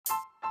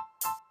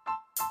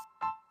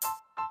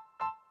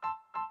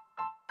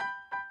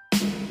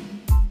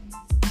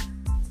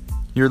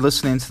You're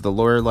listening to the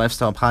Lawyer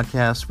Lifestyle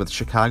Podcast with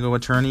Chicago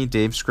attorney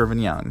Dave Scriven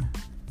Young.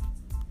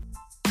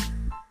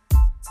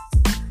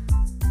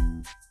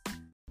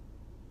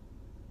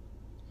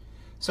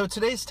 So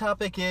today's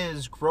topic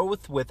is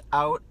growth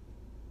without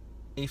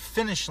a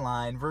finish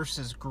line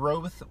versus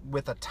growth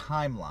with a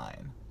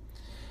timeline.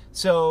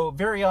 So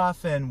very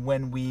often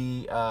when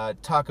we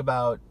talk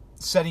about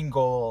setting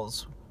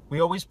goals, we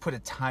always put a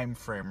time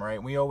frame,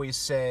 right? We always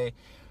say,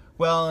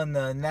 well, in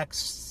the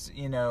next,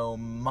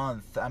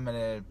 month, I'm going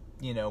to,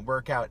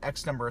 work out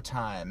X number of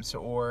times,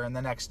 or in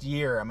the next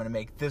year, I'm going to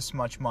make this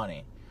much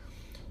money.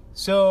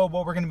 So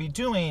what we're going to be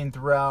doing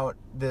throughout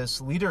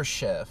this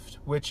leadership,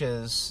 which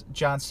is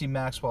John C.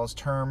 Maxwell's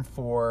term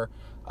for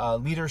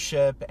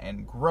leadership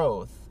and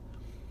growth,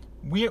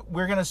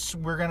 we're gonna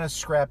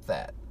scrap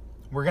that.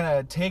 We're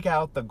gonna take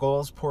out the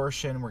goals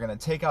portion. We're gonna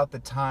take out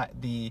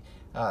the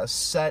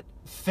set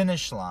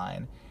finish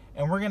line,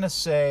 and we're gonna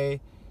say,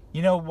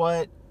 you know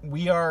what?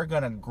 We are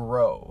gonna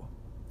grow,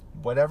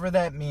 whatever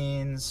that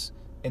means,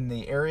 in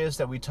the areas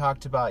that we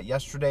talked about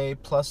yesterday,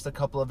 plus the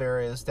couple of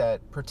areas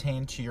that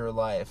pertain to your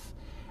life.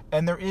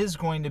 And there is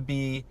going to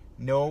be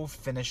no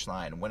finish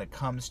line when it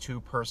comes to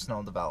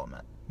personal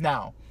development.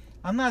 Now,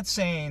 I'm not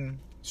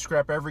saying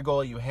scrap every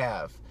goal you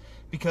have,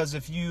 because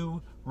if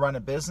you run a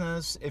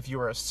business, if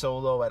you're a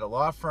solo at a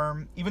law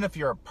firm, even if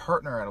you're a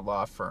partner at a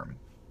law firm,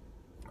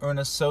 or an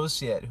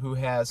associate who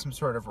has some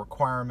sort of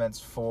requirements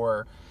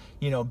for,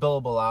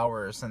 billable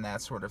hours and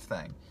that sort of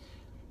thing,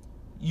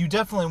 you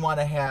definitely want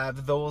to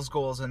have those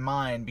goals in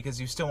mind,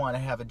 because you still want to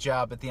have a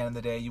job at the end of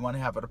the day. You want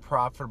to have a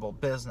profitable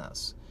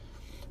business.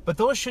 But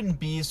those shouldn't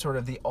be sort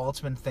of the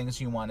ultimate things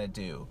you want to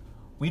do.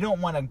 We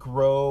don't want to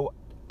grow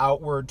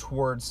outward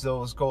towards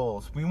those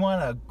goals. We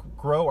want to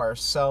grow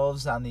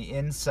ourselves on the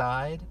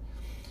inside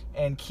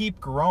and keep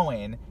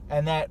growing,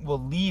 and that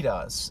will lead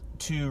us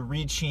to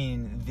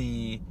reaching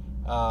the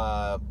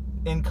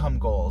income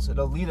goals.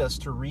 It'll lead us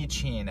to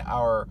reaching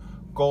our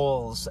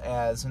goals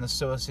as an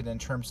associate in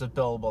terms of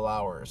billable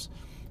hours.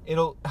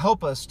 It'll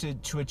help us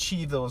to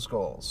achieve those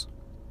goals.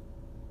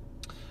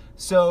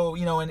 So,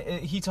 and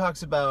he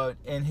talks about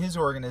in his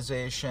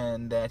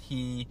organization that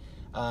he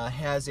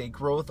has a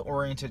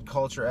growth-oriented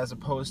culture as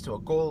opposed to a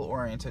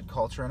goal-oriented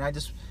culture. And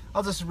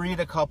I'll just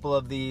read a couple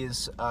of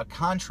these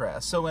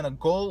contrasts. So in a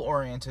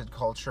goal-oriented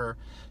culture,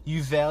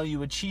 you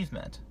value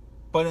achievement.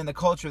 But in the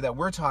culture that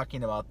we're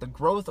talking about, the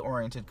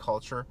growth-oriented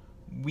culture,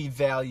 we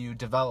value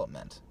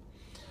development.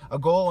 A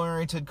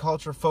goal-oriented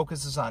culture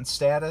focuses on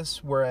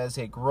status, whereas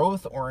a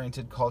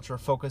growth-oriented culture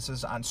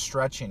focuses on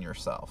stretching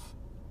yourself.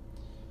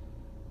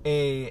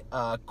 A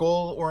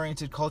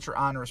goal-oriented culture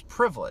honors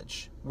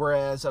privilege,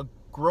 whereas a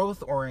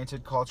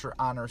growth-oriented culture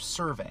honors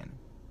serving.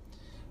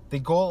 The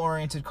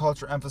goal-oriented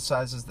culture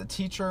emphasizes the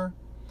teacher.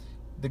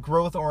 The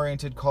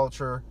growth-oriented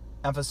culture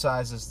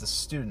emphasizes the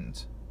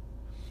student.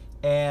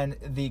 And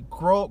the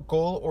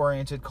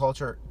goal-oriented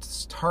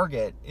culture's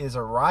target is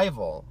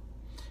arrival,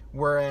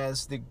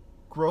 whereas the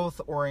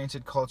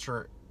growth-oriented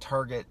culture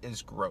target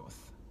is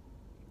growth.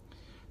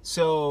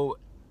 So,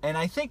 and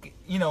I think,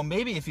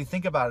 maybe if you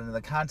think about it in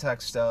the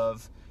context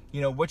of,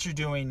 what you're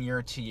doing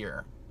year to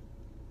year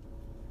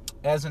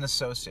as an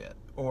associate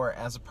or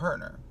as a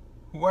partner,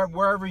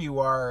 wherever you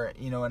are,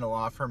 in a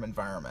law firm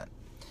environment.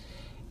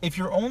 If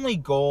your only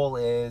goal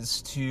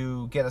is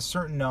to get a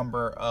certain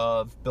number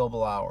of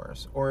billable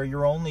hours, or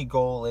your only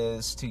goal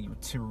is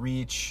to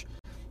reach,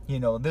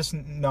 this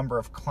number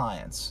of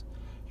clients,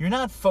 you're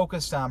not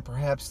focused on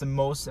perhaps the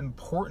most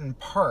important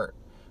part,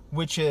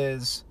 which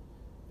is,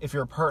 if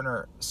you're a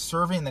partner,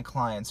 serving the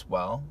clients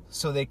well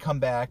so they come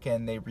back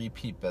and they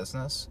repeat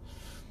business.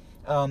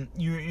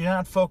 You're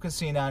not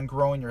focusing on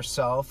growing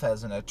yourself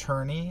as an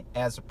attorney,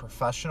 as a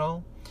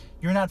professional.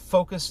 You're not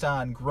focused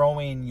on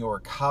growing your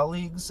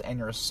colleagues and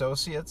your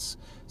associates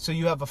so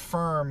you have a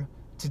firm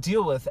to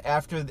deal with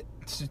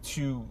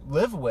to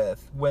live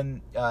with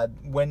when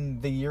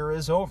the year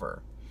is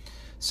over.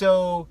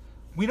 So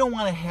we don't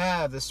want to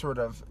have this sort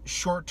of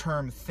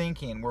short-term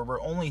thinking where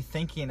we're only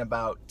thinking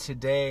about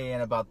today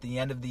and about the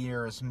end of the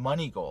year's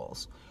money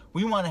goals.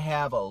 We want to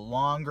have a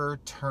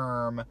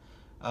longer-term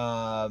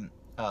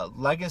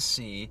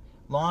legacy,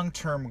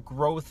 long-term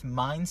growth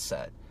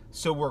mindset.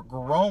 So we're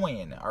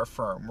growing our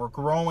firm, we're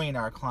growing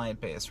our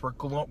client base, we're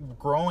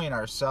growing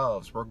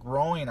ourselves, we're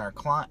growing our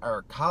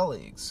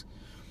colleagues,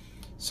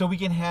 so we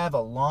can have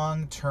a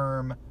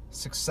long-term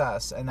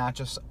success and not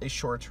just a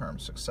short-term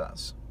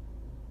success.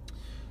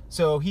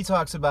 So he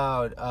talks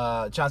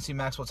about, John C.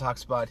 Maxwell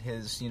talks about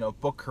his,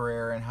 book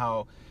career and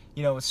how,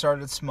 it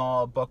started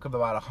small, a book of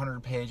about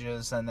 100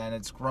 pages, and then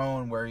it's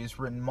grown where he's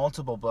written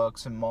multiple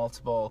books in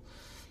multiple,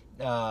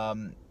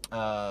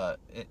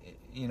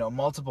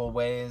 multiple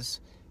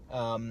ways.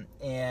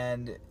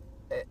 And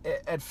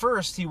at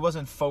first he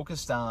wasn't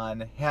focused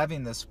on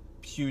having this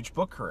huge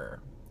book career.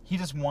 He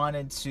just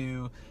wanted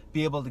to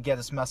be able to get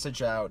his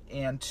message out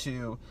and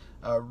to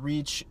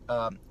reach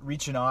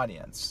an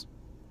audience.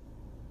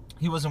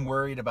 He wasn't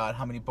worried about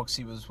how many books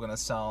he was going to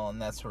sell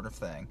and that sort of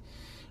thing.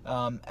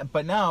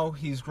 But now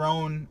he's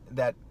grown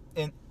that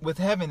with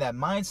having that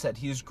mindset,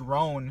 he's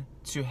grown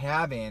to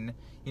having,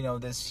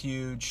 this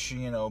huge,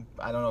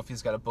 I don't know if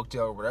he's got a book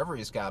deal or whatever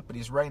he's got, but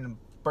he's writing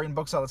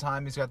books all the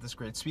time. He's got this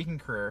great speaking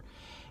career.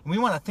 And we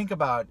want to think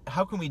about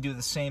how can we do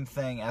the same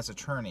thing as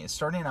attorneys,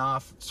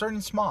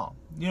 starting small,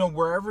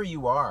 wherever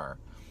you are.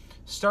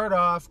 Start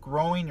off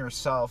growing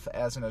yourself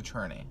as an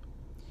attorney.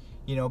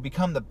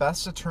 Become the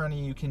best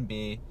attorney you can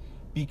be.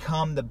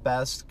 Become the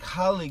best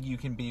colleague you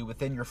can be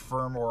within your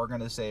firm or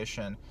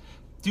organization.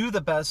 Do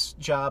the best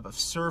job of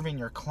serving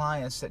your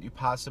clients that you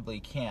possibly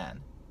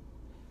can.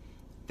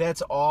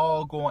 That's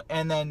all going,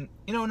 and then,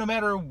 no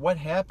matter what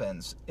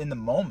happens in the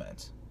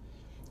moment,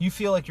 you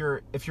feel like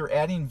if you're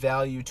adding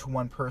value to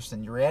one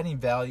person, you're adding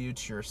value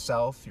to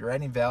yourself, you're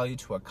adding value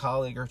to a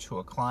colleague or to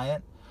a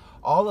client,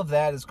 all of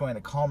that is going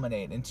to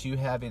culminate into you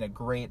having a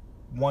great,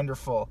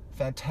 wonderful,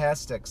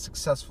 fantastic,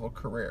 successful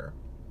career.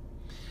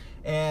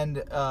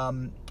 And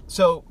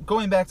so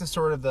going back to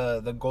sort of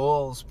the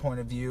goals point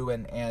of view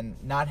and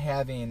not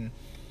having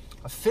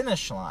a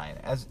finish line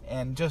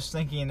and just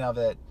thinking of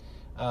it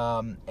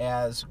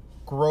as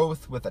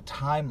growth with a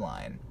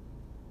timeline.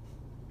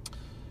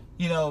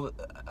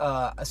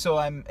 So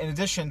I'm, in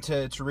addition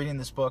to reading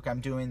this book,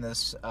 I'm doing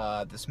this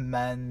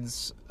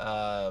men's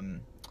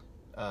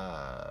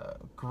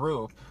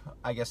group,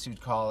 I guess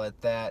you'd call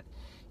it, that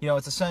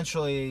it's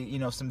essentially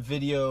some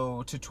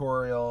video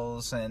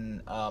tutorials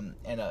and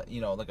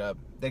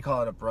they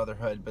call it a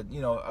brotherhood, but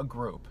a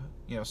group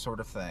sort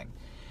of thing.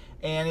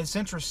 And it's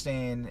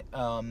interesting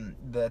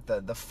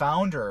that the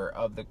founder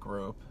of the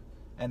group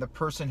and the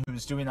person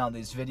who's doing all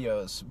these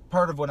videos,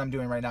 part of what I'm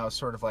doing right now is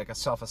sort of like a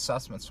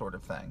self-assessment sort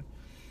of thing.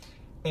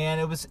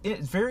 And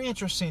it's very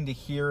interesting to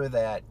hear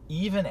that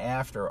even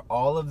after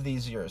all of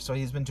these years, so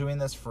he's been doing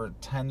this for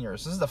 10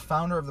 years. This is the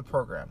founder of the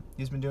program.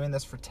 He's been doing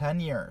this for 10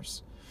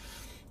 years.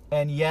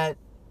 And yet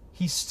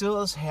he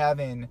still is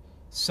having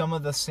some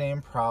of the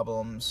same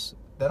problems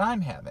that I'm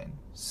having.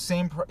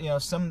 Some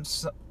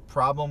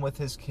problem with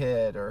his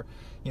kid, or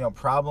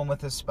problem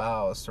with his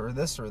spouse, or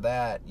this or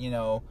that,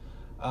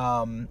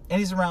 and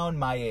he's around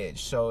my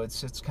age, so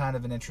it's kind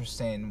of an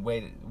interesting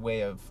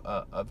way of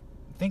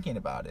thinking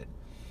about it.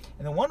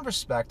 And in one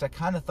respect, I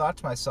kind of thought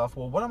to myself,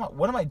 well,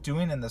 what am I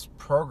doing in this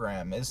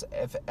program? Is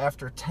if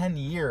after 10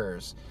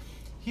 years,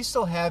 he's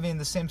still having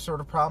the same sort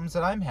of problems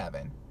that I'm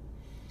having.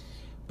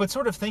 But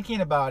sort of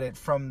thinking about it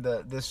from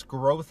this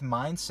growth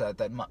mindset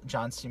that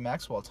John C.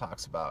 Maxwell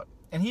talks about,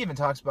 and he even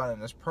talks about it in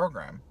this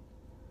program.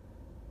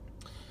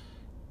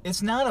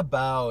 It's not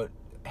about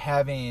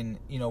having,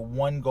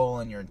 one goal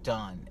and you're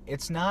done.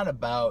 It's not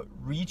about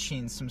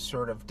reaching some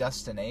sort of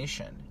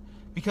destination,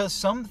 because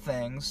some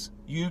things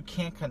you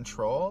can't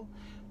control,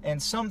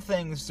 and some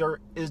things there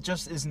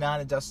is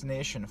not a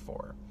destination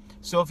for.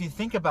 So if you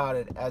think about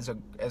it as a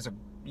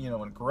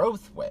a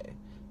growth way,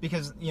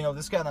 because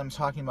this guy that I'm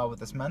talking about with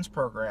this men's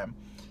program,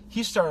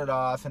 he started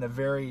off in a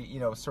very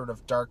sort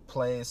of dark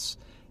place,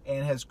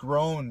 and has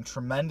grown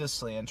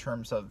tremendously in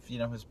terms of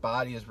his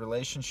body, his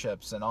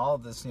relationships, and all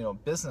of this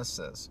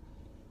businesses.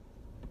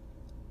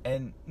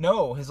 And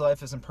no, his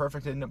life isn't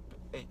perfect, and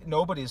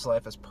nobody's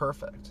life is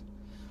perfect.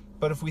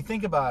 But if we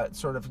think about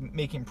sort of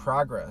making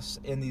progress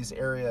in these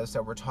areas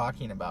that we're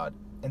talking about,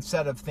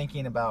 instead of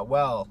thinking about,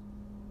 well,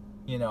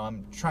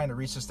 I'm trying to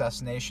reach this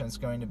destination, it's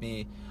going to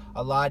be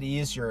a lot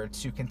easier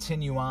to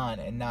continue on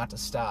and not to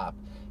stop.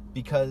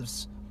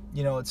 Because,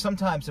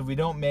 sometimes if we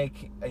don't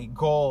make a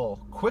goal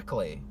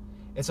quickly,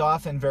 it's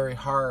often very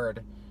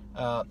hard,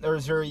 or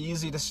it's very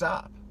easy to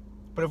stop.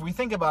 But if we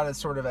think about it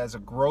sort of as a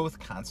growth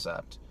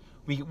concept,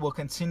 we will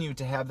continue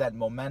to have that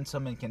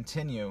momentum and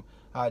continue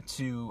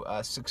to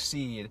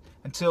succeed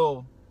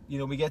until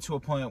we get to a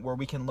point where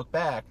we can look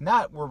back,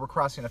 not where we're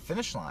crossing a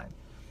finish line,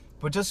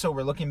 but just so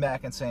we're looking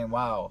back and saying,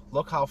 wow,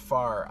 look how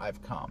far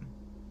I've come.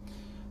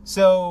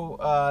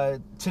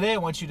 So today I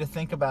want you to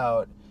think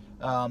about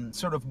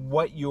sort of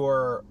what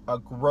your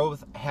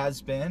growth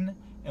has been,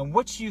 and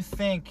what you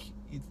think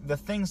the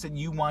things that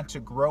you want to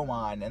grow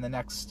on in the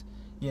next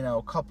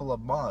couple of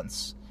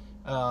months.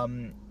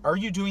 Are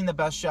you doing the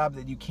best job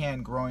that you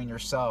can growing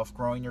yourself,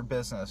 growing your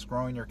business,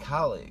 growing your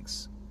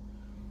colleagues,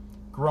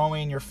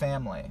 growing your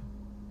family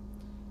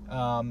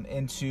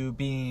into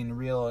being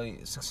really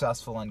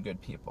successful and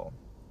good people?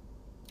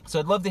 So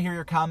I'd love to hear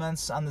your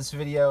comments on this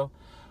video.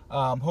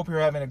 Hope you're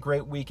having a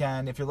great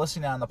weekend. If you're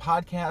listening on the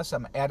podcast,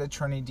 I'm at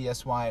Attorney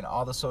DSY on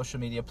all the social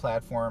media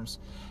platforms.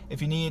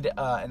 If you need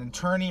an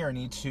attorney or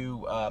need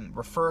to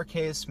refer a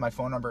case, my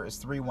phone number is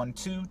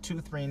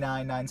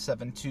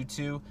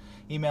 312-239-9722.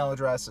 Email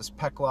address is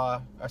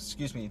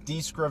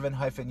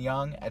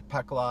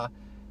dscriven-young@pecklaw,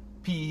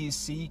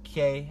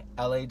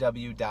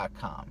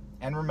 PECKLAW.com.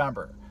 And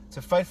remember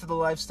to fight for the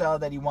lifestyle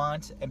that you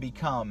want and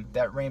become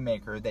that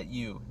rainmaker that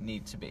you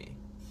need to be.